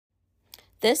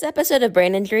This episode of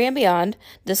Brain Injury and Beyond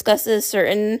discusses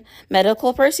certain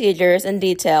medical procedures in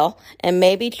detail and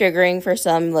may be triggering for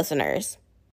some listeners.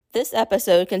 This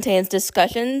episode contains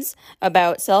discussions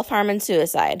about self-harm and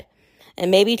suicide and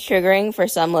may be triggering for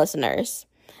some listeners.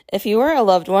 If you or a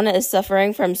loved one is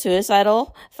suffering from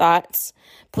suicidal thoughts,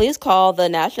 please call the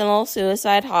National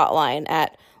Suicide Hotline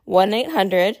at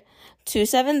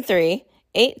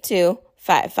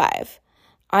 1-800-273-8255.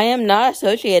 I am not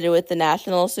associated with the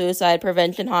National Suicide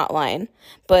Prevention Hotline,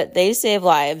 but they save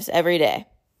lives every day.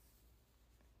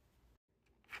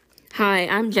 Hi,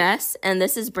 I'm Jess, and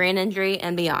this is Brain Injury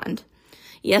and Beyond.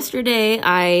 Yesterday,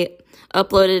 I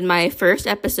uploaded my first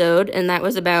episode, and that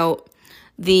was about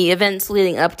the events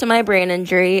leading up to my brain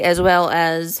injury, as well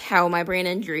as how my brain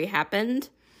injury happened.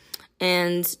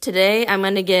 And today, I'm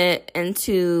going to get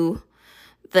into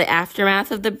the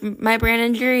aftermath of my brain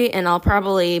injury, and I'll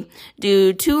probably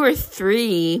do 2 or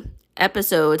 3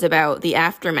 episodes about the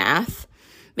aftermath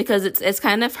because it's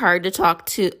kind of hard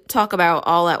to talk about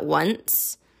all at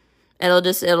once. It'll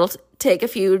take a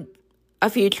few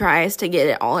tries to get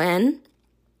it all in.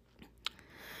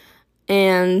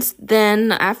 And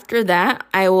then after that,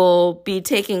 I will be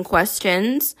taking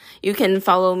questions. You can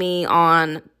follow me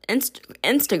on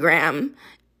Instagram.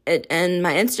 And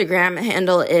my Instagram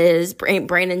handle is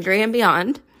Brain Injury and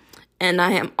Beyond. And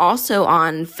I am also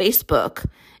on Facebook.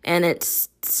 And it's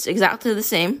exactly the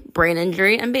same, Brain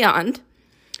Injury and Beyond.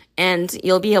 And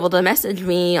you'll be able to message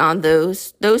me on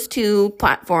those 2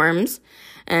 platforms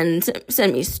and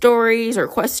send me stories or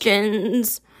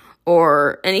questions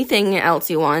or anything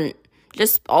else you want.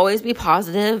 Just always be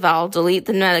positive. I'll delete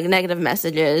the negative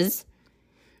messages.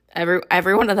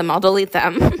 Every one of them, I'll delete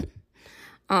them.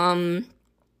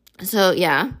 So,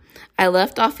 yeah, I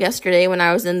left off yesterday when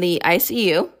I was in the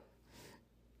ICU,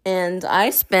 and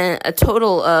I spent a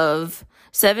total of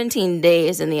 17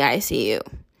 days in the ICU.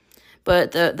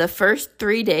 But the first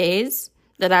 3 days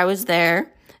that I was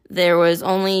there, they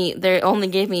only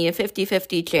gave me a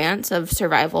 50-50 chance of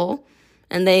survival,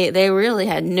 and they really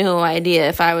had no idea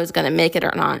if I was going to make it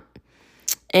or not.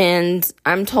 And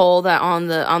I'm told that on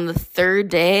the 3rd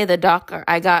day,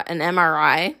 I got an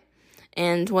MRI.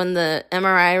 And when the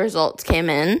MRI results came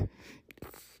in,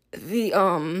 the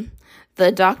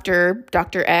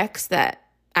Dr. X that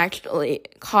actually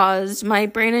caused my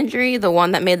brain injury, the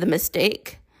one that made the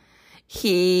mistake,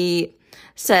 he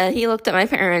looked at my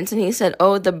parents and he said,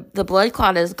 "Oh, the blood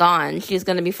clot is gone. She's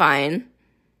going to be fine."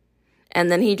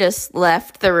 And then he just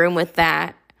left the room with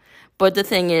that. But the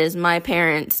thing is, my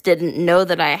parents didn't know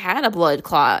that I had a blood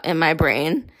clot in my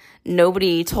brain.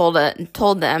 Nobody told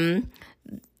them.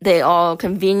 They all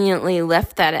conveniently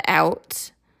left that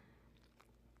out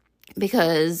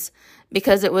because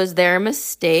it was their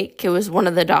mistake. It was one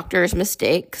of the doctor's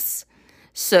mistakes.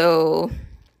 So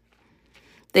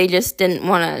they just didn't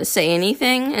want to say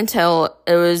anything until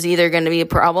it was either going to be a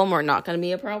problem or not going to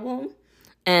be a problem.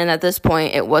 And at this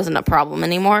point, it wasn't a problem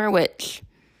anymore, which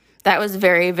that was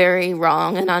very, very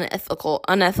wrong and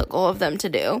unethical of them to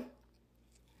do.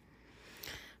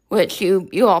 Which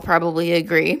you all probably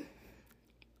agree.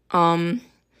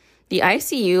 The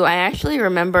ICU, I actually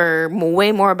remember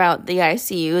way more about the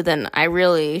ICU than I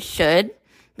really should,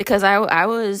 because I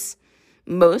was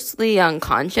mostly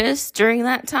unconscious during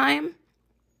that time.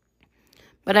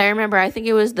 But I remember, I think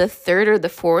it was the 3rd or the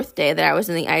 4th day that I was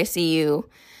in the ICU,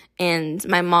 and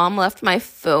my mom left my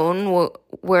phone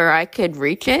where I could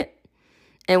reach it.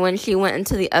 And when she went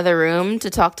into the other room to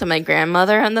talk to my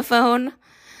grandmother on the phone,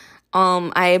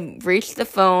 I reached the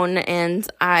phone and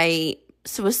I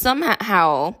was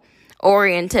somehow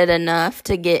oriented enough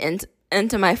to get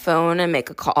into my phone and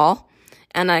make a call.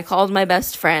 And I called my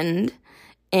best friend,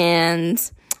 and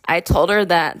I told her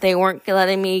that they weren't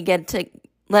letting me get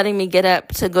up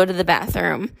to go to the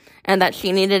bathroom, and that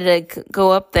she needed to go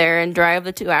up there and drive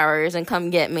the 2 hours and come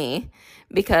get me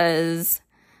because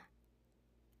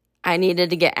I needed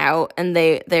to get out, and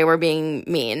they were being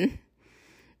mean.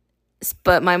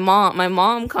 But my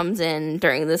mom comes in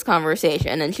during this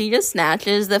conversation, and she just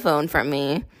snatches the phone from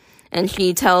me, and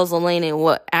she tells Eleni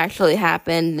what actually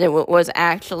happened and what was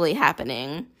actually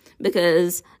happening,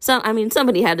 because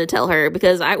somebody had to tell her,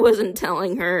 because I wasn't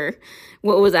telling her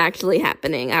what was actually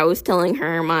happening. I was telling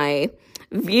her my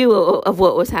view of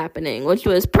what was happening, which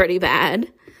was pretty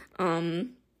bad. I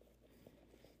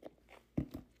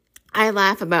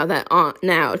laugh about that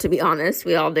now, to be honest.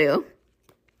 We all do.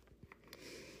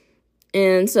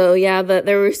 And so, yeah, but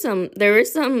there were some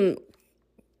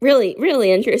really, really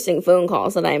interesting phone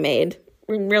calls that I made.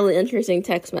 Really interesting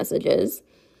text messages.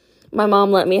 My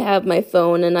mom let me have my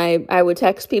phone, and I would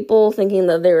text people thinking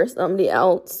that they were somebody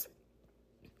else.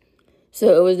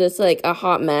 So it was just like a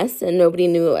hot mess and nobody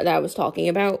knew what I was talking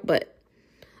about. But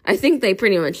I think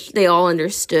they all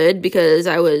understood because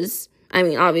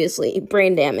obviously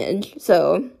brain damage.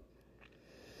 So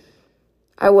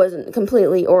I wasn't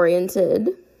completely oriented.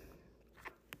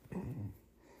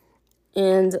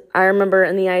 And I remember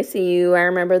in the ICU, I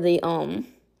remember they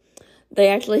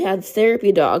actually had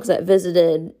therapy dogs that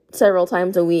visited several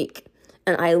times a week.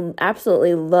 And I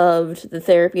absolutely loved the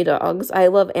therapy dogs. I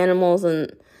love animals in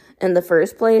the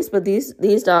first place, but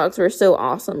these dogs were so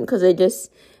awesome because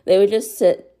they would just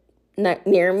sit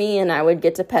near me and I would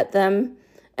get to pet them,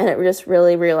 and it just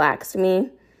really relaxed me,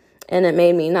 and it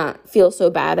made me not feel so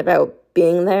bad about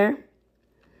being there.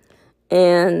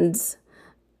 And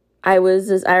I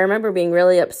remember being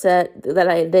really upset that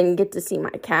I didn't get to see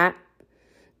my cat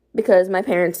because my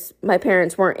parents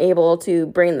weren't able to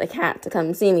bring the cat to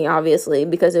come see me, obviously,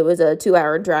 because it was a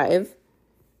 2-hour drive.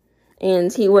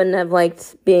 And he wouldn't have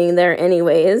liked being there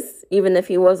anyways, even if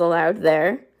he was allowed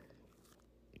there.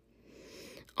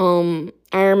 I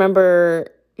remember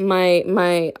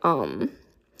my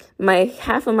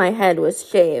half of my head was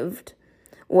shaved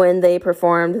when they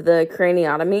performed the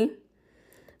craniotomy.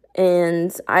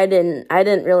 And I didn't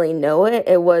really know it.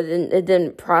 It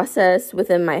didn't process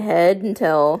within my head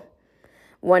until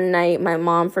one night my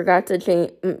mom forgot to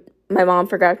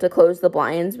close the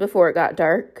blinds before it got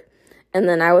dark. And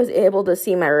then I was able to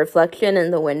see my reflection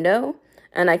in the window,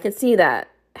 and I could see that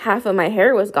half of my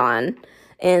hair was gone.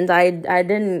 And I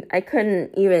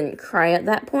couldn't even cry at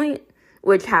that point,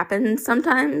 which happens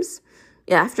sometimes.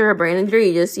 Yeah, after a brain injury,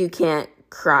 you can't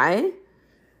cry.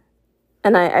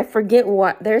 And I forget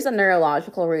there's a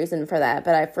neurological reason for that,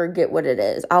 but I forget what it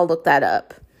is. I'll look that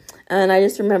up. And I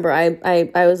just remember I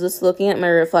was just looking at my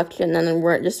reflection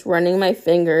and just running my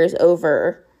fingers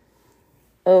over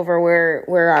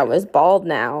where I was bald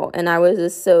now. And I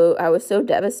was so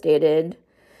devastated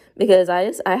because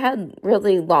I had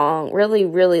really long, really,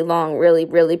 really long, really,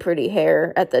 really pretty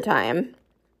hair at the time.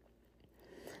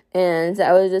 And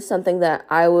that was just something that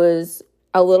I was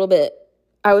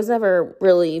never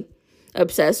really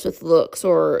obsessed with looks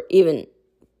or even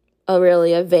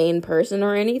a vain person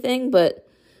or anything, but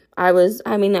I was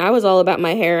all about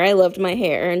my hair. I loved my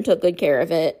hair and took good care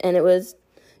of it, and it was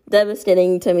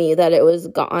devastating to me that it was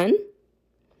gone.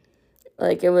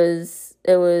 Like it was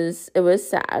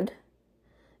sad,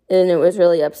 and it was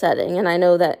really upsetting, and I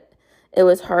know that it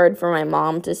was hard for my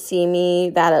mom to see me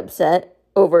that upset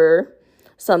over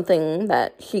something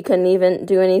that she couldn't even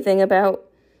do anything about.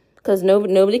 Because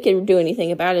nobody could do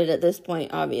anything about it at this point,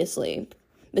 obviously,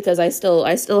 because I still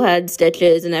had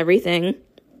stitches and everything.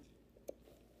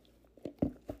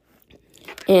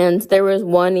 And there was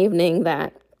one evening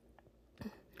that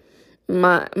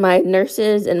my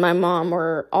nurses and my mom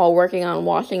were all working on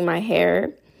washing my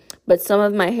hair, but some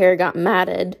of my hair got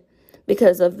matted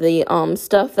because of the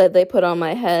stuff that they put on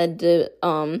my head to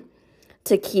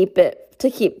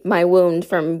keep my wound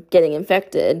from getting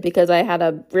infected, because I had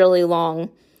a really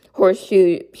long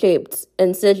horseshoe-shaped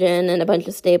incision and a bunch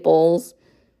of staples,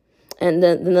 and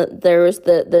then there was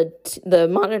the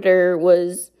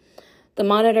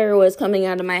monitor was coming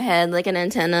out of my head like an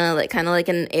antenna, like kind of like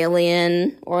an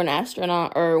alien or an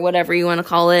astronaut or whatever you want to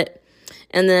call it.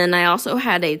 And then I also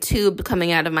had a tube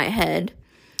coming out of my head,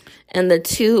 and the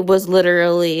tube was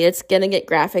literally, it's gonna get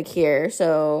graphic here,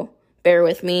 so bear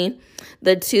with me.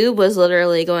 The tube was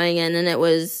literally going in, and it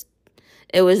was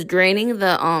draining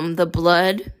the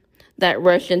blood that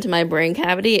rushed into my brain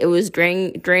cavity. It was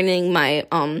draining my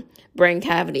brain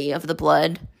cavity of the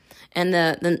blood, and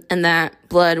that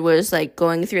blood was like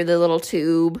going through the little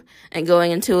tube and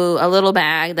going into a little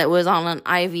bag that was on an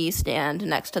IV stand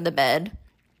next to the bed.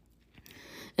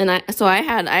 And I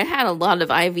had a lot of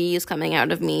IVs coming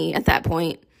out of me at that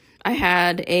point. I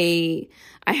had an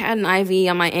IV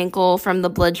on my ankle from the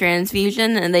blood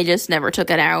transfusion, and they just never took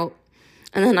it out.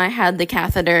 And then I had the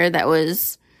catheter that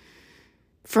was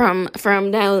from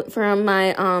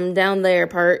my down there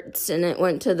parts, and it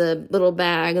went to the little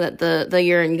bag that the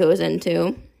urine goes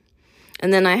into.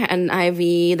 And then I had an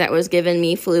IV that was giving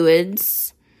me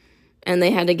fluids, and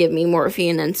they had to give me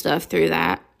morphine and stuff through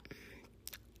that.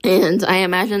 And I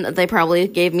imagine that they probably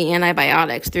gave me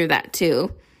antibiotics through that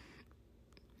too.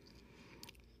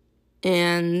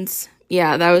 And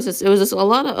yeah, it was just a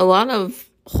lot of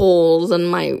holes in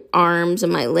my arms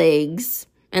and my legs.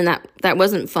 And that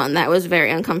wasn't fun. That was very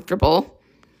uncomfortable.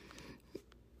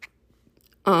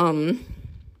 And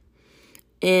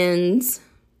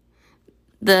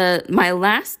my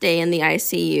last day in the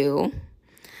ICU,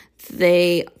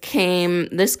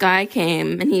 this guy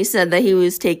came and he said that he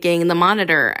was taking the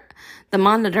monitor the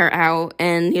monitor out,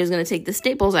 and he was going to take the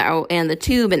staples out and the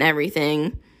tube and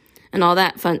everything and all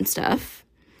that fun stuff.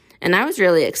 And I was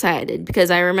really excited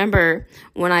because I remember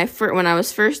when I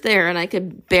was first there, and I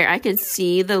could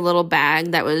see the little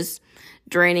bag that was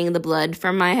draining the blood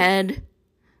from my head,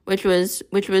 which was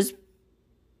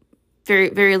very,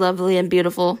 very lovely and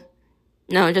beautiful.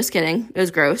 No, just kidding. It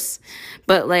was gross.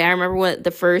 But, like, I remember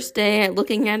the first day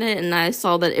looking at it, and I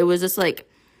saw that it was just, like,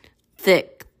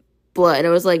 thick blood. It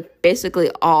was, like, basically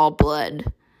all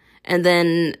blood. And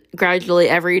then gradually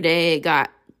every day it got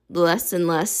less and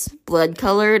less blood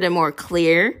colored and more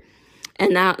clear.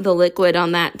 And now the liquid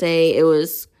on that day, it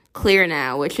was clear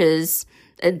now, which is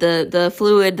the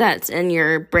fluid that's in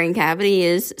your brain cavity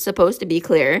is supposed to be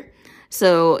clear.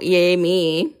 So, yay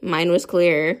me. Mine was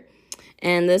clear.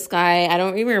 And this guy, I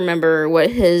don't even remember what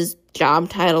his job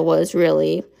title was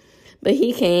really, but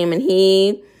he came and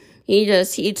he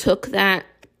took that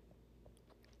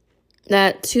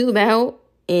tube out,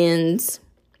 and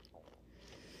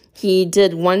he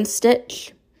did one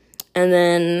stitch, and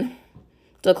then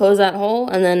to close that hole,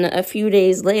 and then a few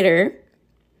days later,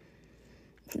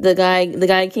 the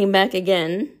guy came back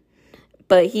again,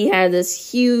 but he had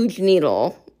this huge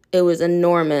needle. It was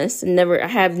enormous. I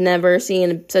have never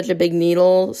seen such a big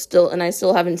needle and I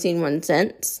still haven't seen one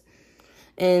since.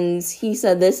 And he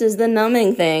said, "This is the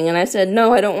numbing thing." And I said,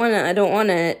 "No, I don't want it. I don't want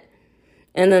it."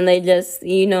 And then they just,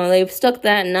 they stuck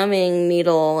that numbing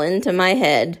needle into my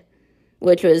head,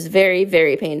 which was very,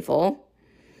 very painful.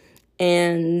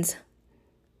 And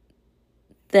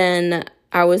then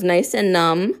I was nice and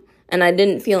numb, and I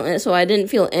didn't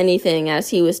feel anything as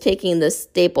he was taking the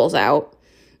staples out.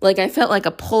 Like, I felt like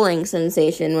a pulling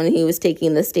sensation when he was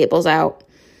taking the staples out.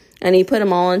 And he put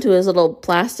them all into his little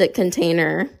plastic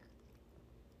container.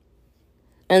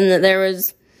 And there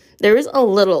was a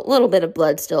little bit of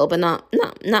blood still, but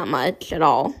not much at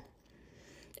all.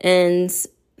 And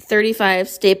 35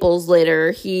 staples later,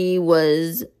 he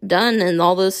was done, and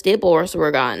all those staples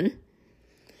were gone.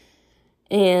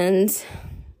 And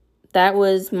that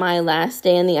was my last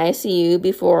day in the ICU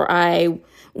before I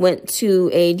went to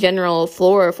a general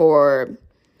floor for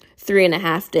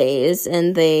 3.5 days.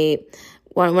 And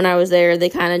when I was there,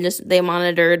 they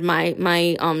monitored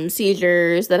my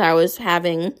seizures that I was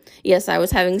having. Yes, I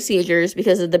was having seizures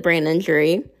because of the brain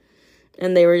injury.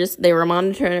 And they were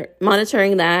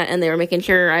monitoring that, and they were making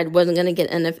sure I wasn't going to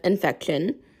get an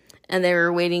infection. And they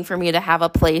were waiting for me to have a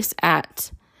place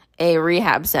at a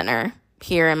rehab center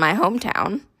here in my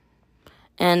hometown.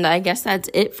 And I guess that's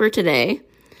it for today.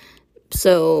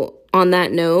 So on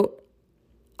that note,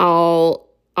 I'll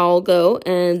go,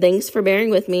 and thanks for bearing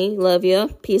with me. Love you.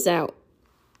 Peace out.